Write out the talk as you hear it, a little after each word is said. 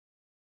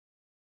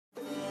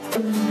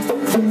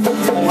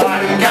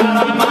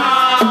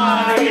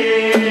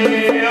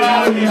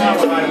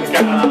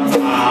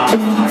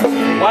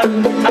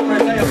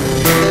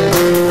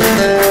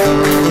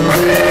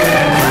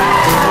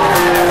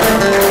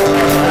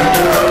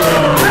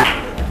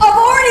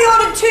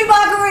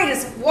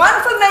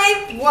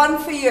One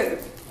for you.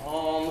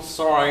 Oh, I'm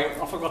sorry.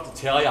 I forgot to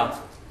tell you.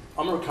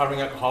 I'm a recovering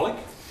alcoholic.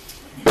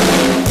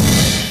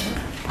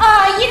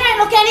 Oh, you don't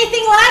look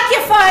anything like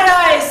your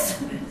photos.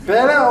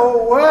 Better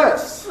or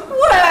worse?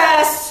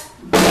 Worse.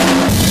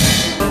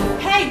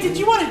 Hey, did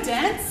you want to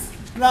dance?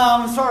 No,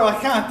 I'm sorry, I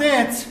can't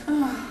dance.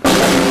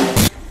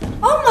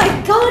 Oh my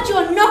God,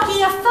 your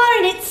Nokia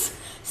phone, it's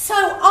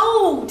so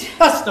old.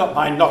 That's not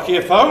my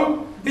Nokia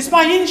phone. It's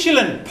my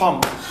insulin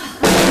pump.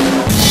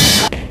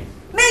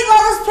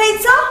 Meatloaf's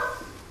pizza?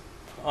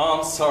 Oh,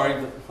 I'm sorry,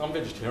 but I'm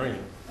vegetarian.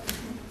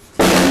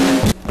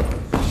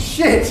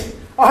 Shit!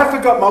 I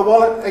forgot my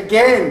wallet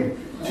again.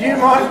 Do you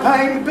mind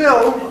paying the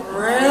bill?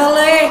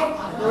 Really?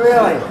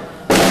 Really?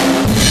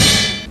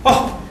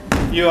 Oh,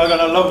 you are going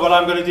to love what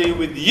I'm going to do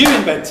with you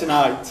in bed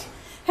tonight.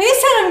 Who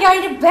said I'm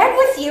going to bed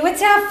with you?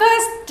 It's our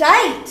first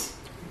date.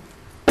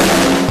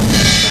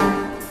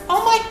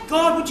 Oh my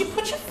God, would you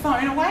put your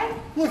phone away?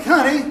 Look,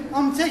 honey,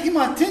 I'm taking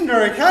my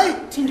Tinder, okay?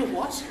 Tinder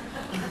what?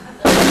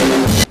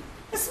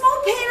 A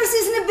small penis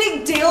isn't a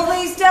big deal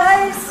these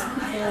days.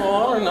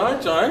 Oh, I don't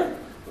know, Joan.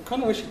 I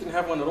kind of wish you didn't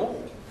have one at all.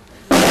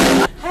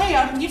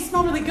 Hey, you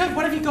smell really good.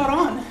 What have you got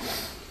on?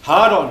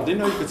 Hard on, didn't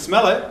know you could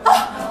smell it.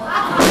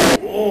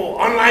 Oh,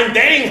 online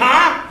dating,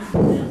 huh?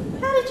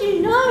 How did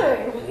you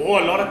know? Oh,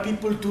 a lot of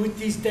people do it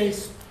these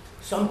days.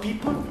 Some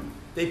people,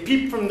 they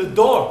peep from the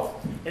door.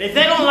 And if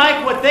they don't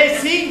like what they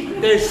see,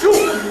 they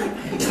shoot.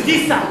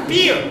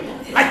 Disappear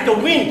like the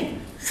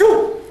wind.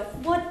 Shoot.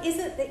 What is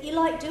it that you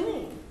like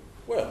doing?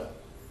 Well,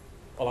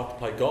 I like to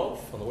play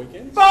golf on the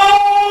weekends.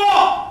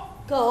 Oh!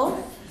 Golf?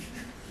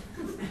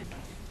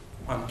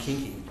 I'm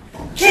kinky.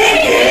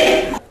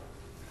 Kinky!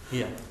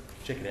 Here,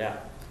 check it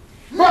out.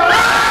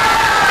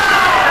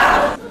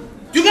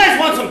 You guys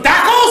want some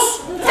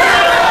tacos?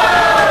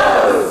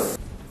 Tacos!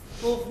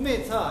 Well, for me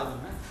it's hard,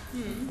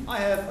 you know. I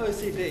have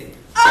OCD.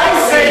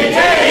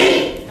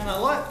 OCD? And I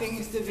like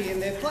things to be in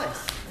their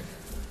place.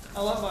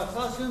 I like my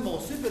classroom all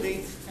super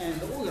neat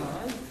and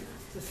organised,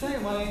 the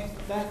same way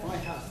that my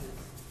house is.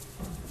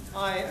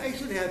 I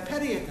actually have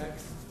panic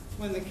attacks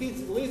when the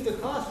kids leave the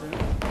classroom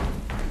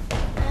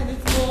and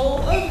it's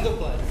all over the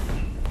place.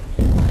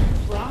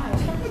 Right.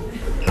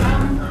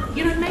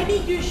 You know, maybe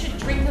you should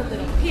drink a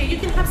little. Here, you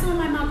can have some of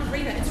my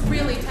margarita. It's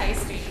really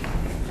tasty.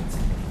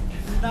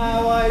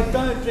 No, I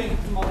don't drink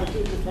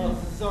margarita,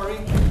 sorry.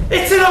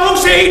 It's an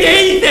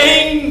OCD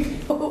thing!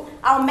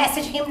 I'll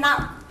message him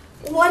now.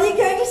 What are you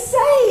going to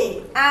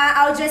say?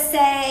 I'll just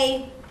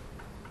say,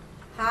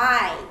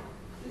 hi,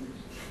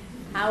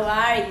 how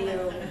are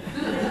you?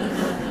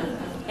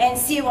 And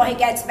see what he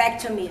gets back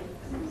to me.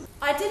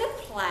 I did a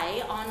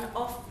play on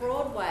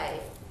Off-Broadway.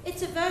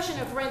 It's a version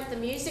of Rent the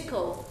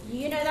Musical.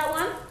 You know that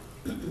one?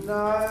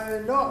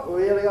 No, not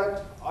really.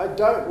 I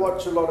don't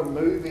watch a lot of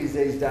movies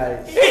these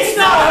days. It's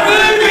not a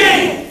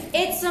movie!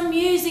 It's a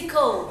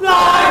musical.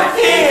 Live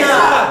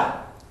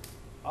theatre!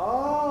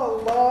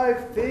 Oh,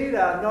 live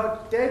theatre,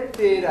 not dead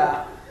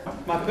theatre.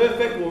 My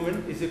perfect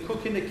woman is a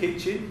cook in the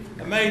kitchen,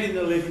 a maid in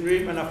the living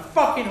room, and a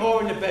fucking whore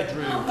in the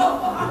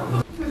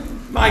bedroom.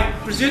 My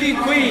Brazilian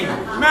queen,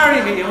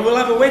 marry me and we'll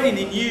have a wedding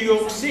in New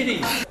York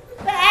City.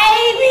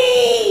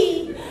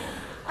 Baby!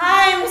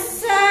 I'm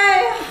so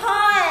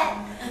hot.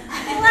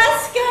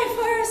 Let's go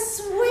for a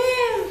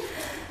swim.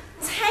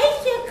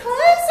 Take your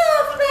clothes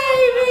off,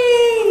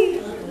 baby.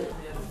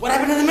 What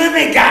happened to the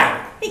mermaid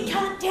guy? He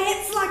can't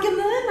dance like a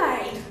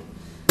mermaid.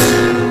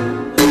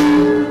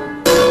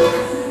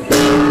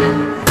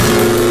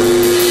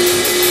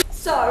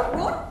 So,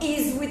 what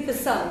is with the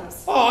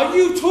songs? Oh,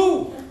 you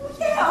too.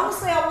 Yeah,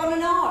 honestly, I want to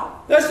know.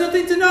 There's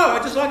nothing to know. I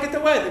just like it to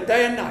wear them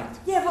day and night.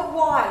 Yeah, but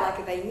why? Like,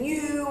 are they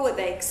new? Are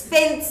they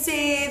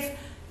expensive?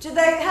 Do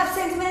they have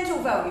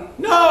sentimental value?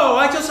 No,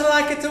 I just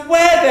like it to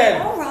wear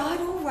them. All right,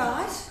 all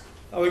right.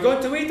 Are we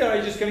going to eat or are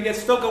you just going to get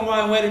stuck on why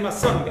I'm wearing my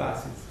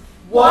sunglasses?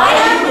 Why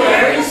are you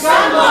wearing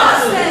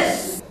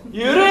sunglasses?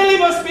 You really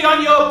must be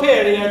on your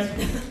period.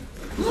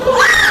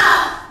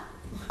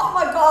 Oh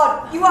my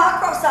God, you are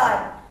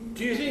cross-eyed.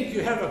 Do you think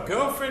you have a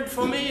girlfriend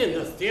for me in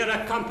the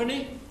theatre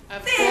company?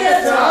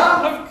 Theatre?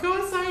 Of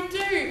course I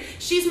do.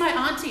 She's my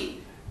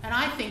auntie. And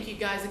I think you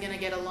guys are going to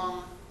get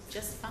along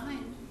just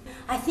fine.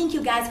 I think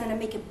you guys are going to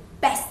make a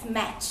best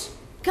match.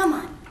 Come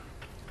on.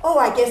 Oh,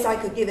 I guess I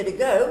could give it a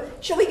go.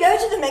 Shall we go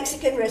to the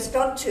Mexican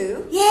restaurant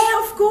too?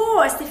 Yeah, of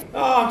course.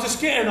 Oh, I'm just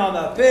getting on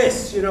the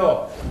piss, you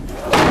know.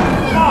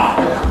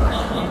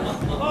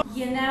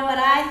 You know what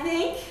I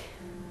think?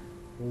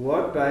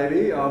 What,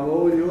 baby? I'm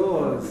all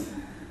yours.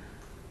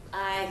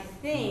 I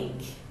think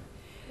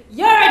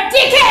you're a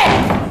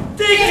dickhead!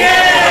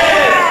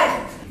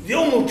 Dickhead! The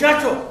old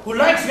muchacho who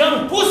likes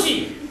young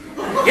pussy.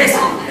 Yes,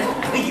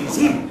 I think it's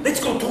him. Let's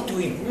go talk to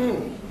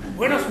him.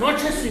 Buenas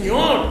noches,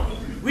 señor.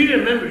 We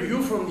remember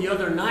you from the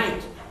other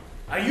night.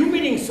 Are you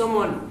meeting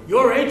someone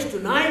your age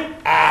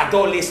tonight? Ah,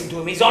 don't listen to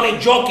him. He's only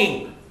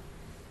joking.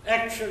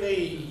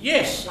 Actually,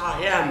 yes,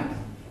 I am.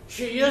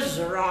 She is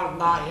around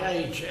my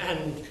age,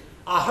 and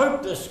I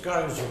hope this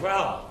goes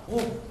well. Oh,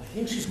 I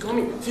think she's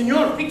coming.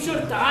 Senor, fix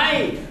your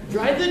tie.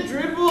 Dry the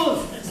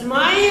dribbles.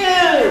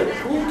 Smile.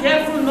 Oh,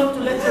 careful not to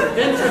let your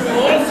dentures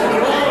fall,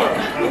 senor.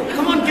 Oh,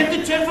 come on, get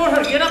the chair for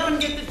her. Get up and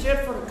get the chair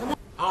for her. Come on.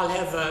 I'll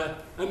have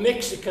a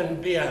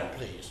Mexican beer,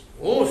 please.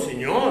 Oh,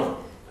 senor.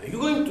 Are you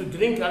going to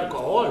drink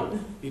alcohol?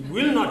 It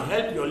will not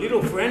help your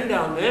little friend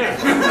down there.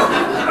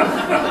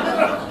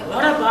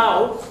 What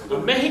about a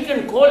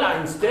Mexican cola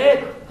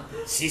instead?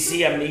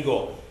 Si,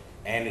 amigo.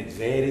 And it's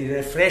very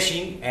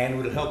refreshing and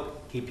will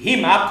help keep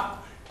him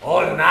up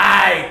all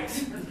night.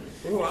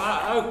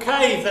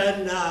 Okay,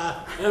 then,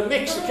 a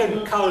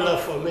Mexican cola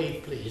for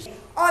me, please.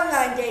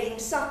 Online dating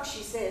sucks,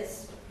 she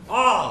says.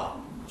 Ah,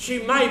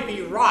 she may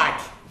be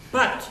right,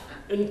 but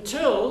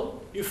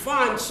until you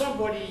find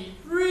somebody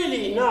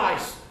really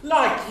nice,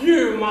 like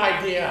you,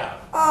 my dear.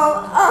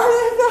 Oh,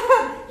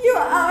 Oliver, you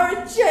are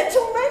a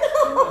gentleman.